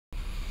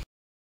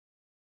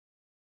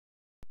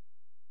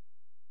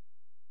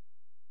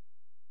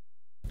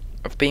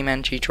of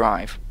BeamNG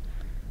Drive.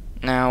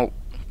 Now,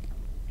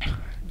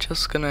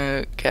 just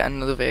gonna get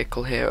another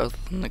vehicle here other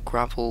than the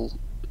Gravel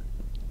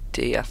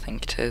D, I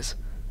think it is.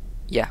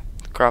 Yeah,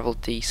 the Gravel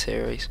D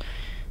series.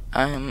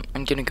 I'm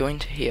gonna go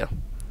into here,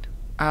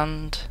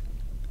 and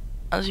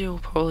as you'll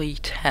probably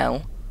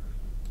tell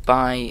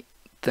by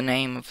the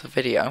name of the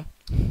video,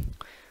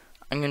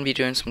 I'm going to be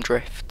doing some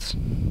drifts.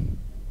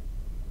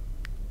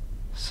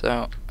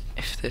 So,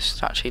 if this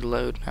is actually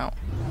load now.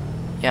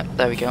 Yep,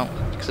 there we go.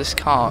 Because this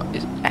car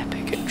is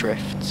epic at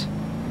drifts.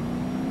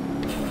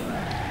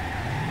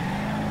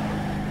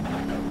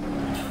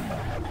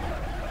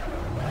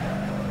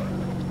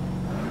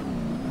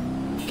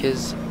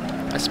 Because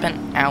I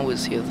spent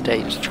hours the other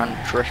day just trying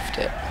to drift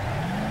it.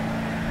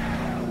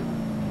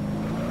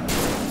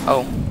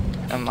 Oh,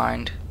 never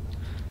mind.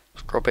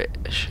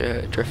 Rubbish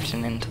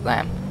drifting into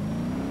them.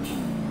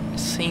 It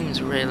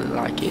seems really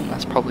laggy, and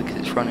that's probably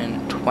because it's running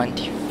at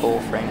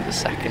 24 frames a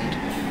second.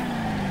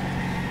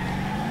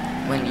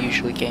 When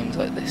usually games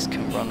like this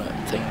can run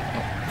at,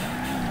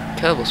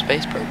 Kerbal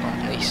Space Program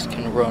at least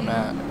can run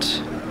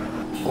at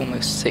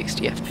almost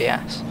 60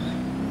 FPS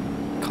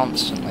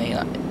constantly.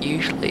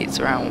 Usually it's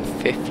around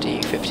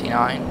 50,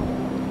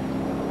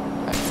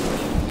 59, like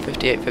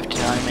 58,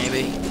 59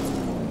 maybe.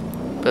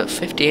 But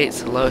 58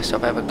 is the lowest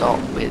I've ever got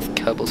with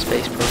Kerbal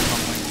Space Program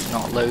when it's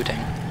not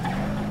loading.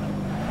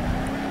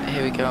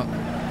 Here we go.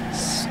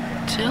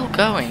 Still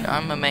going.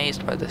 I'm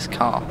amazed by this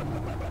car.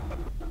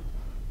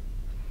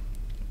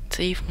 It's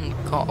even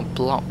got a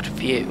blocked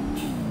view,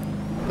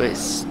 but it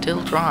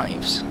still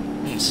drives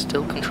and it's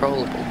still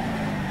controllable.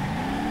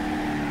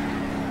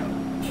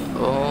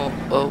 Oh.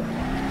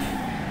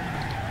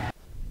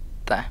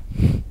 There.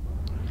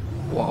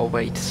 What a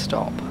way to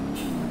stop.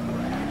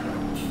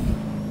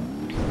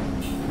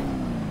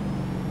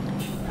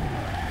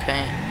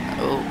 Okay.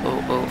 Oh.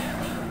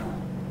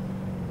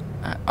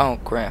 Oh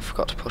great, I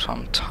forgot to put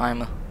on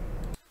timer.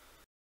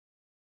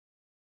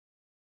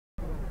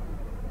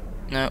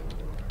 No,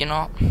 you're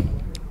not.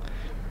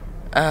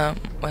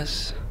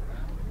 Where's...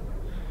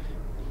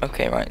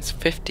 Okay, right, it's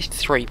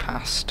 53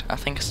 past. I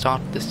think I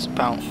started this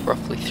about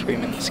roughly 3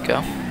 minutes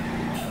ago.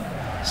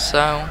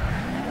 So,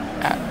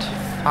 at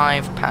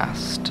 5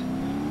 past...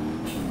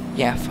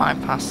 Yeah,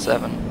 5 past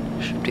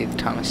 7 should be the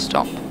time I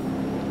stop.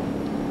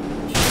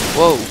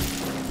 Whoa!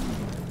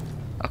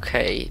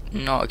 Okay,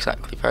 not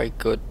exactly very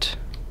good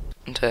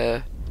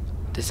into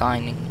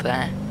designing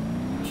there.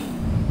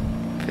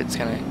 If it's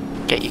gonna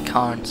get your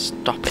car and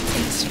stop it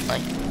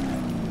instantly.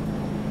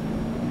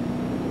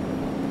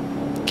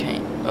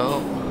 Okay, oh,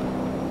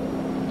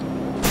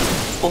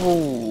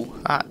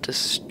 that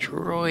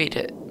destroyed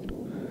it.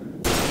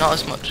 Not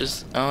as much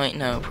as, oh wait,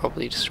 no,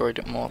 probably destroyed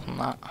it more than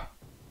that.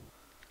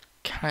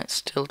 Can it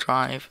still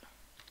drive?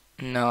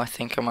 No, I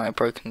think I might have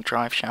broken the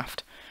drive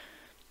shaft.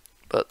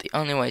 But the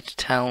only way to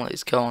tell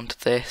is go onto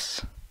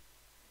this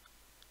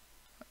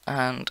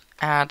and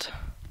add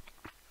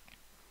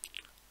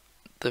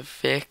the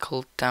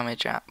vehicle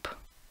damage app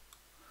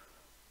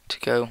to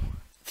go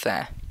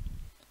there.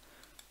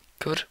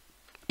 Good.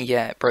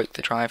 Yeah, it broke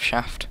the drive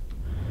shaft.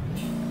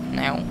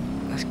 Now,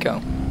 let's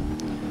go.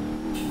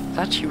 It's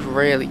actually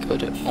really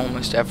good at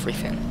almost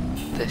everything,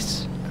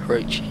 this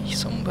Hirochi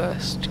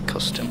Sunburst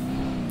custom.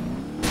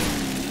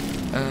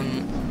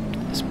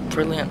 It's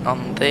brilliant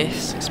on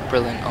this, it's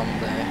brilliant on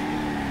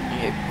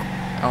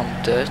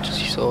on dirt,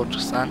 as you saw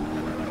just then.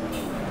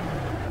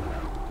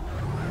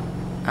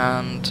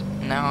 And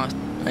now,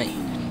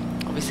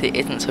 obviously it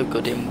isn't so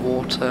good in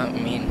water. I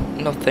mean,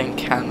 nothing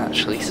can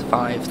actually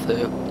survive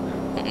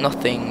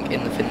nothing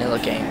in the vanilla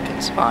game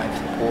can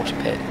survive the water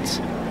pits.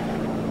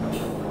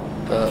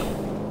 But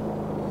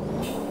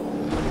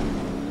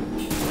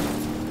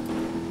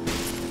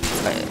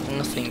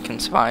nothing can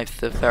survive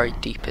the very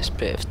deepest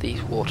bit of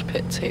these water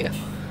pits here.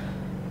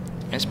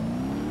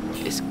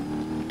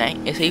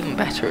 It's even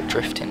better at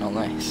drifting on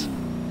this.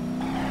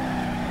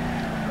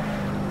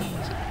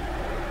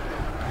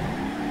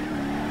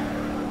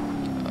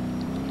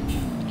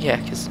 Yeah,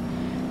 because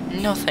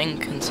nothing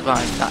can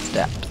survive that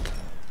depth.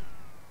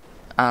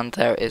 And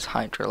there it is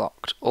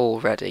hydrolocked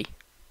already.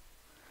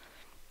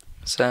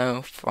 So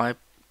if I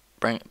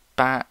bring it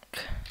back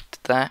to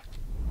there,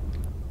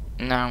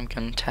 now I'm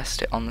going to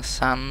test it on the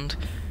sand.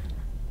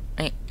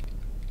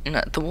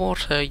 The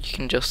water, you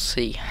can just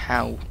see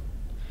how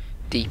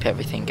deep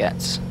everything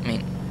gets. I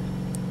mean,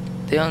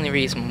 the only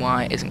reason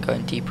why it isn't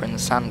going deeper in the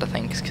sand, I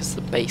think, is because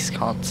the base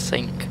can't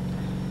sink.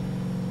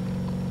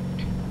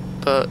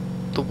 But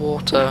the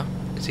water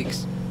is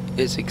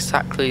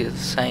exactly the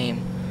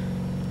same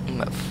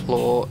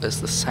floor as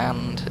the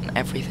sand and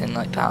everything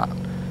like that.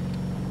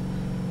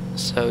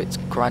 So it's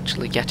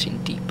gradually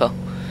getting deeper.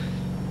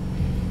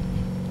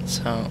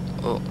 So,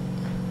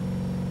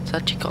 it's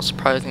actually got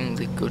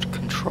surprisingly good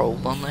control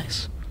on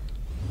this.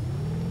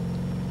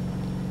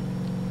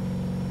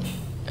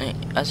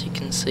 As you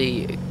can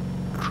see, it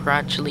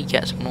gradually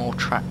gets more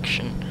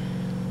traction.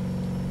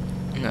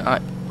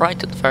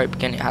 Right at the very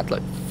beginning it had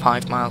like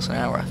 5 miles an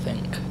hour, I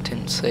think.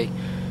 Didn't see.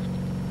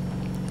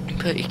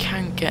 But you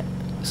can get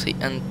See,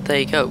 and there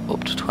you go,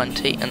 up to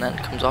 20, and then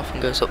it comes off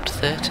and goes up to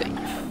 30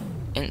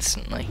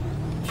 instantly,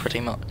 pretty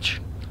much.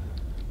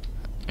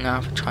 Now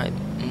if I try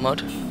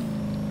mud,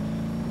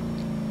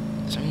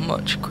 it's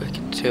much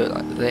quicker to do it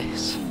like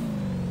this.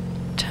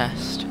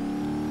 Test.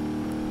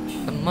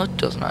 The mud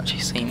doesn't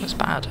actually seem as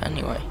bad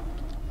anyway.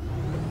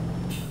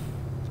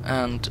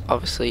 And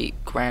obviously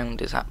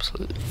ground is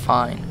absolutely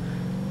fine,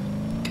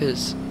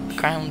 because the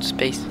ground's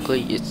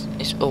basically,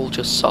 it's all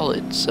just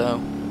solid, so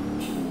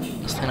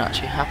nothing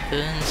actually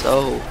happens.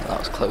 Oh, that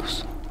was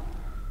close.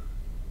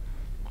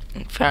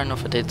 And fair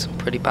enough, I did some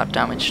pretty bad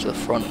damage to the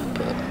front,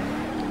 but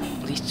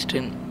at least I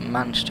didn't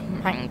manage to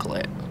mangle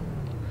it.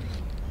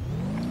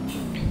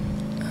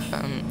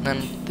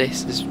 And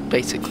this is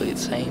basically the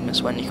same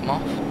as when you come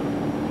off,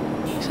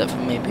 except for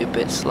maybe a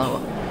bit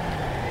slower.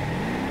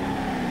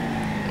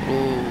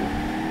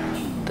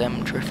 Ooh,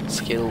 them drift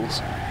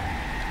skills.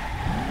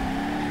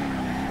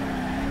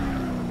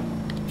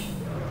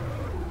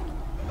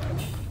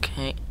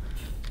 Okay,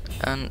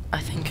 and I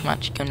think I'm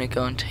actually going to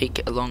go and take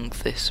it along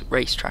this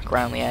racetrack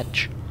around the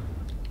edge.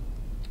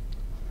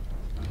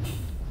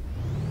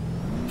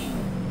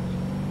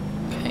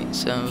 Okay,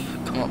 so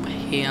come up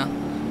here,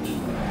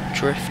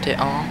 drift it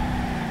on.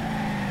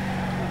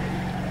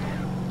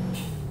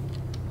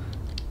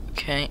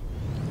 Okay,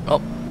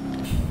 up.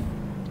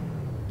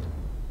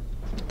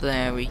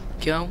 There we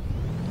go.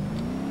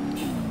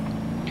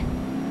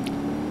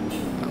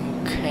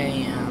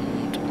 Okay,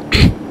 and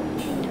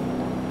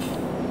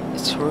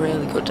it's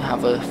really good to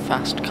have a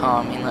fast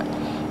car. I mean, like,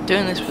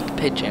 doing this with the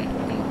pigeon,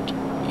 and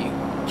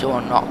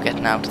you're not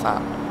getting out of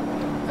that.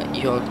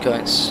 You're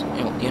going,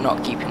 you're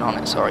not keeping on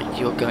it. Sorry,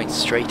 you're going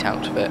straight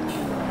out of it.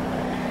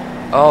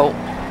 Oh.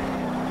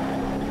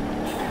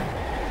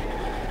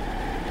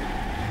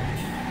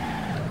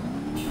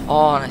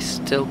 Oh, and I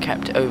still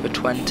kept it over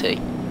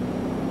 20.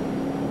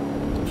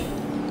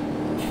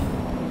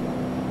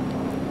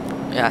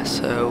 Yeah,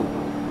 so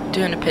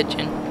doing a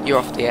pigeon, you're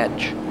off the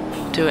edge.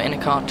 Do it in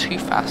a car too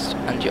fast,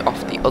 and you're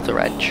off the other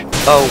edge.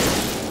 Oh.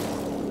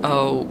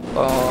 Oh,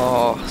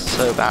 oh,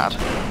 so bad.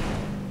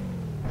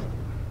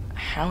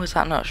 How is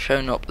that not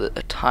showing up that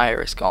a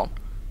tyre is gone?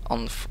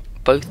 On the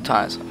both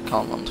tyres have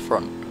gone on the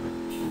front.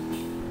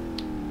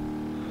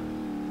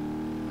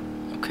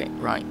 Okay,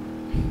 right.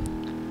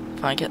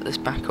 If I get this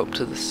back up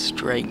to the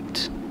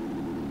straight...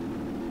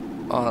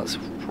 Oh, that's a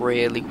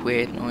really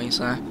weird noise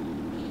there.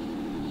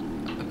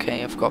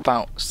 Okay, I've got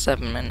about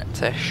 7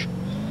 minutes-ish.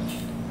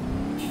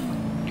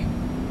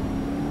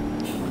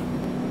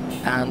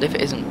 And if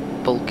it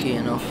isn't bulky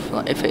enough,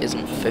 like if it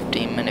isn't a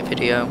 15-minute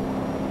video,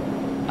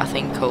 I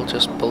think I'll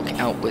just bulk it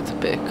out with a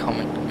bit of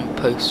comment and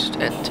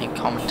post-editing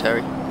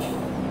commentary.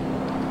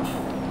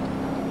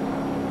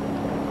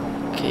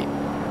 Okay,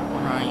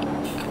 right,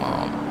 come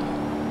on.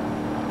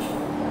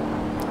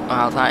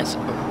 Wow, that is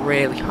a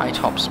really high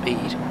top speed.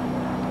 Okay,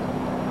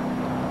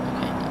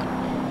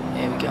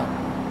 here we go.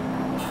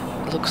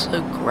 It looks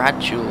so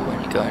gradual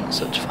when you're going at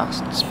such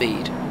fast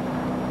speed.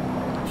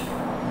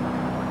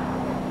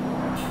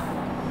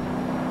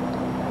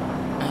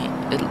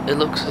 It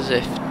looks as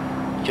if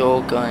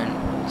you're going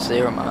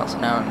 0 miles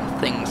an hour and the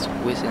thing's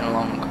whizzing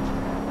along.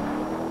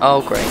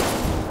 Oh great.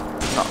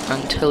 Not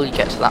until you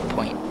get to that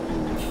point.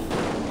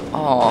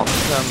 Oh,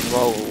 them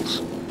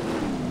rolls.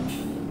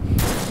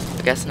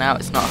 I guess now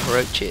it's not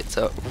Hirochi, it's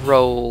a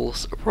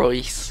Rolls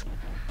Royce.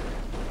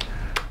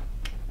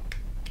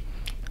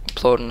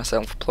 Applauding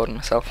myself, applauding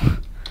myself.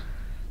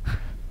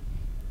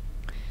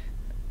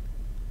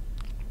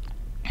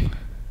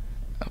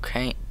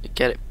 Okay,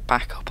 get it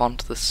back up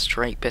onto the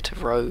straight bit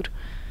of road.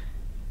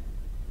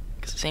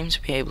 Because it seems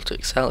to be able to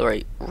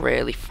accelerate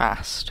really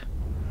fast.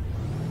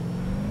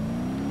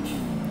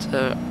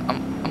 So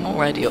I'm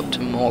already up to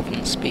more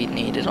than the speed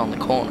needed on the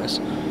corners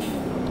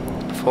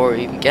before I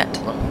even get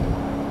to them.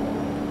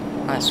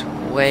 That's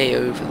way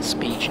over the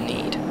speed you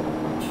need.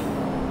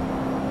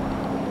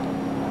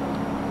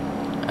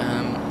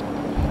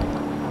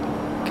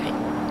 Okay.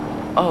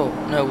 Oh,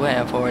 no way,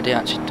 I've already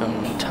actually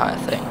done the entire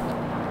thing.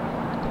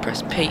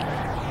 Press P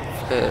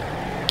for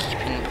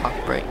keeping the park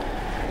brake.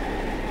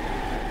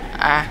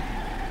 Ah,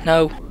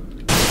 no.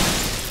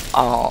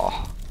 Oh.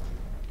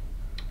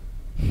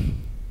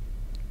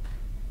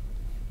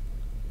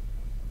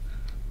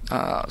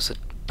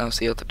 That was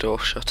the other door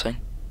shutting.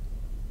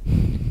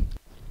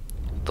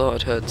 Thought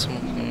I'd heard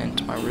someone coming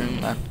into my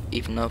room then,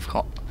 even though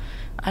I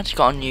actually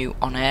got a new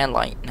on-air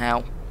light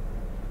now.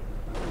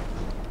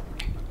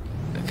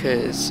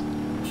 Because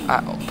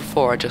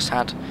before I just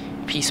had a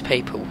piece of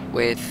paper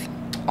with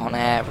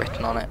on-air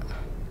written on it.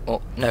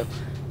 Well, no,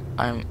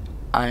 I'm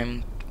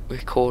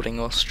recording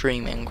or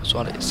streaming was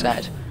what it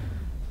said.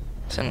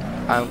 So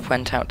I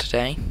went out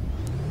today,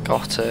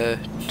 got a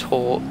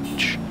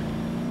torch.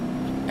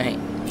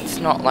 It's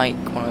not like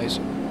one of those,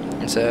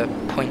 it's a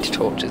pointer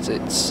torch,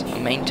 it's a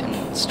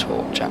maintenance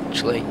torch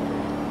actually.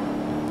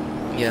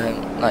 Yeah,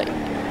 like,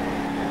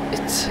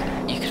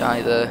 you could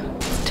either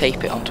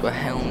tape it onto a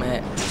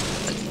helmet,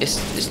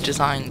 it's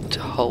designed to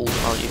hold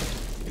while you're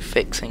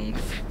fixing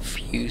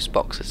fuse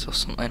boxes or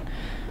something.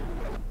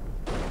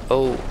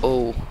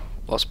 Oh,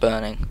 what's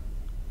burning?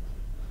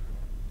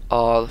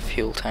 Oh, the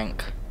fuel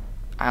tank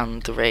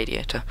and the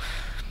radiator.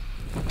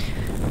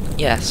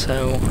 Yeah,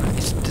 so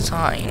it's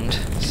designed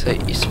so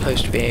you're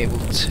supposed to be able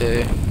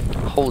to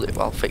hold it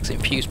while fixing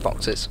fuse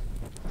boxes.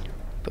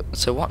 But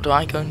so what do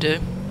I go and do?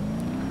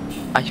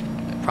 I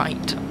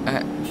write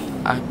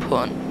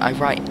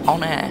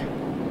on air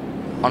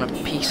on a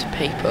piece of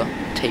paper,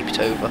 tape it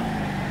over.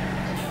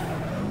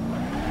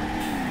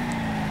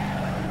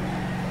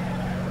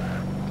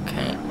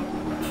 Okay,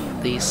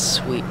 these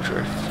sweet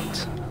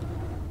drifts.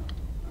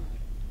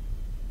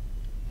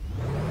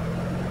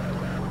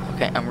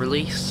 Okay, and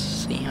release.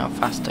 See how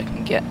fast I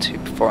can get to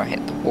before I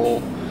hit the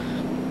wall.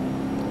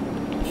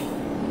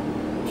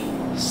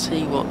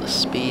 See what the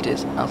speed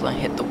is as I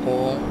hit the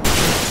wall.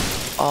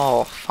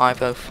 Oh,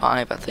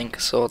 505 I think I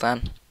saw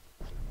then.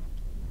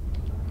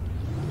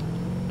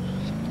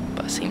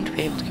 But I seem to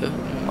be able to go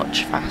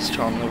much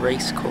faster on the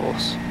race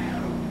course.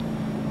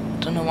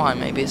 Don't know why,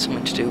 maybe it's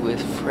something to do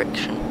with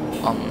friction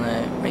on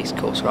the race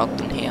course rather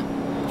than here.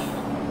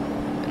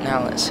 But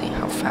now let's see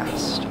how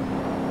fast.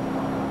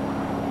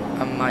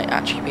 I might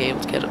actually be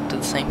able to get up to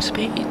the same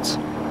speeds.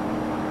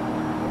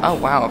 Oh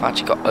wow, I've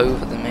actually got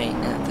over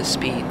the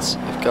speeds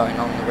of going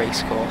on the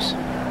race course.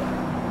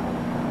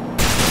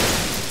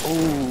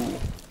 Ooh.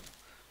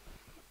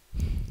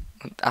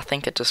 I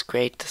think I just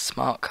created a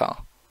smart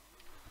car.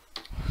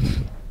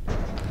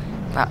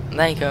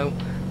 There you go.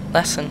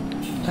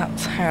 Lesson.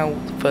 That's how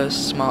the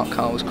first smart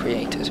car was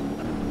created.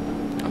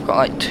 I've got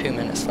like 2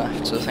 minutes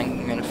left, so I think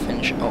I'm going to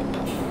finish it up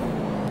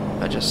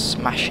by just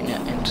smashing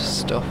it into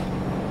stuff.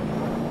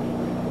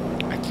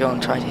 I can go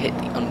and try to hit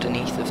the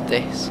underneath of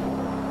this.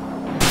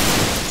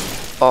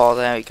 Oh,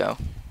 there we go.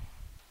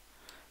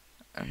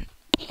 And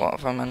what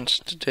have I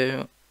managed to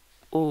do?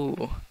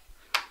 Ooh,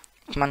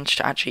 I've managed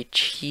to actually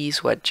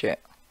cheese wedge it.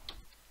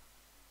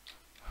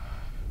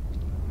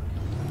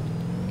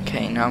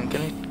 Okay, now I'm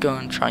gonna go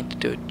and try to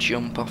do a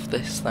jump off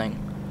this thing.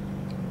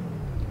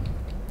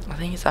 I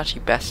think it's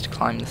actually best to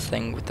climb this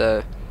thing with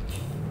an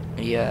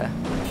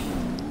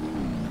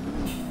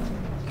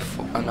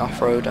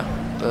off-roader,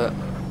 but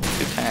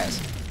who cares?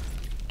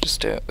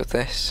 Just do it with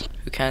this.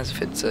 Who cares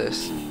if it's a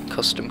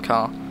custom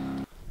car?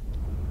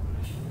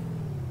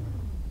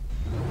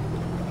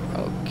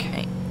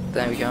 Okay,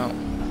 there we go.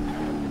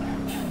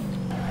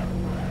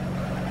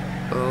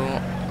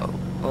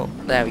 Oh,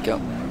 there we go.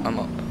 I'm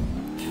up.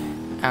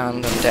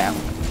 And I'm down.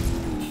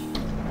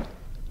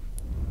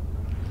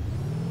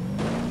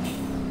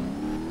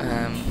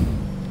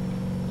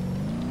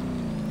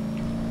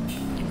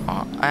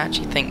 I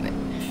actually think that,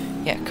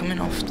 yeah, coming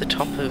off the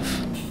top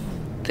of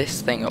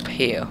this thing up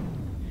here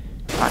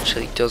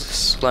actually does a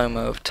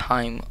slow-mo of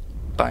time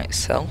by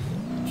itself.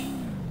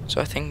 So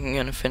I think I'm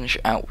going to finish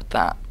it out with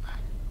that.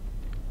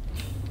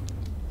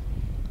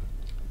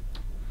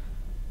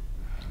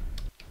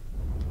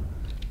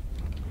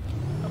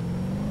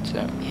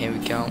 So here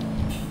we go.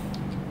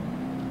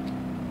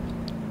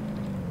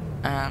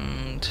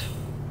 And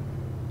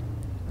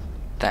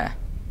there.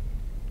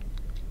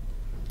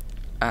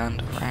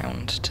 And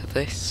round to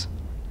this,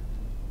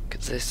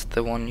 because this is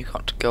the one you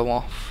got to go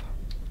off.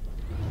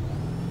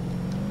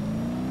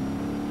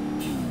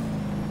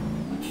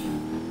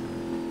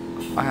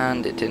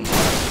 And it didn't work.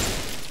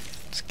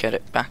 Let's get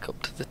it back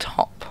up to the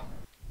top.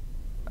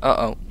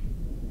 Uh-oh.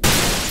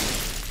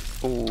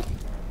 Ooh.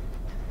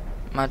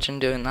 Imagine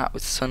doing that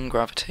with sun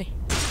gravity.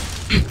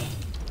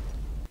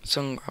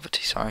 Sun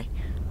gravity, sorry.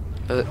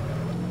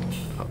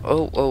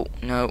 Oh,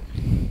 no.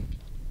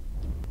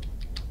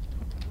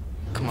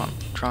 Come on,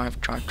 drive.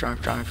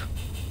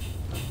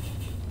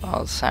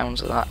 Oh, the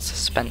sounds of that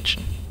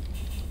suspension.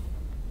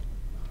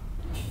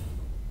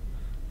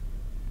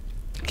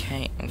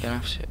 Okay, I'm gonna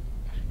have to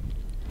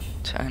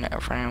turn it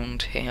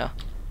around here.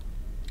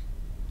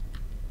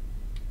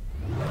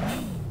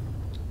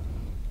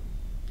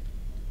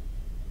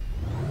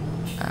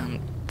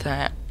 And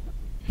there.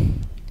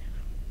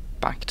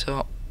 Back it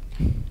up.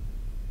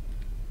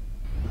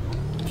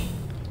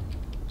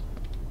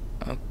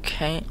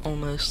 Okay,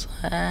 almost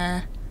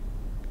there.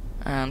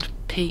 And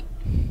P.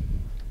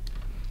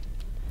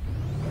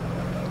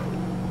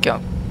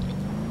 Go.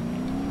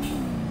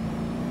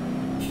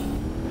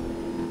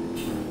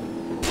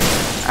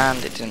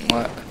 And it didn't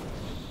work.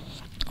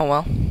 Oh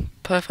well,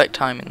 perfect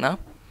timing though.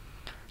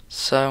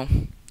 So,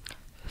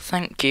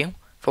 thank you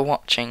for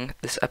watching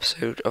this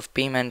episode of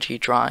BeamNG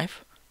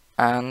Drive,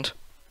 and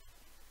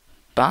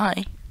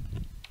bye.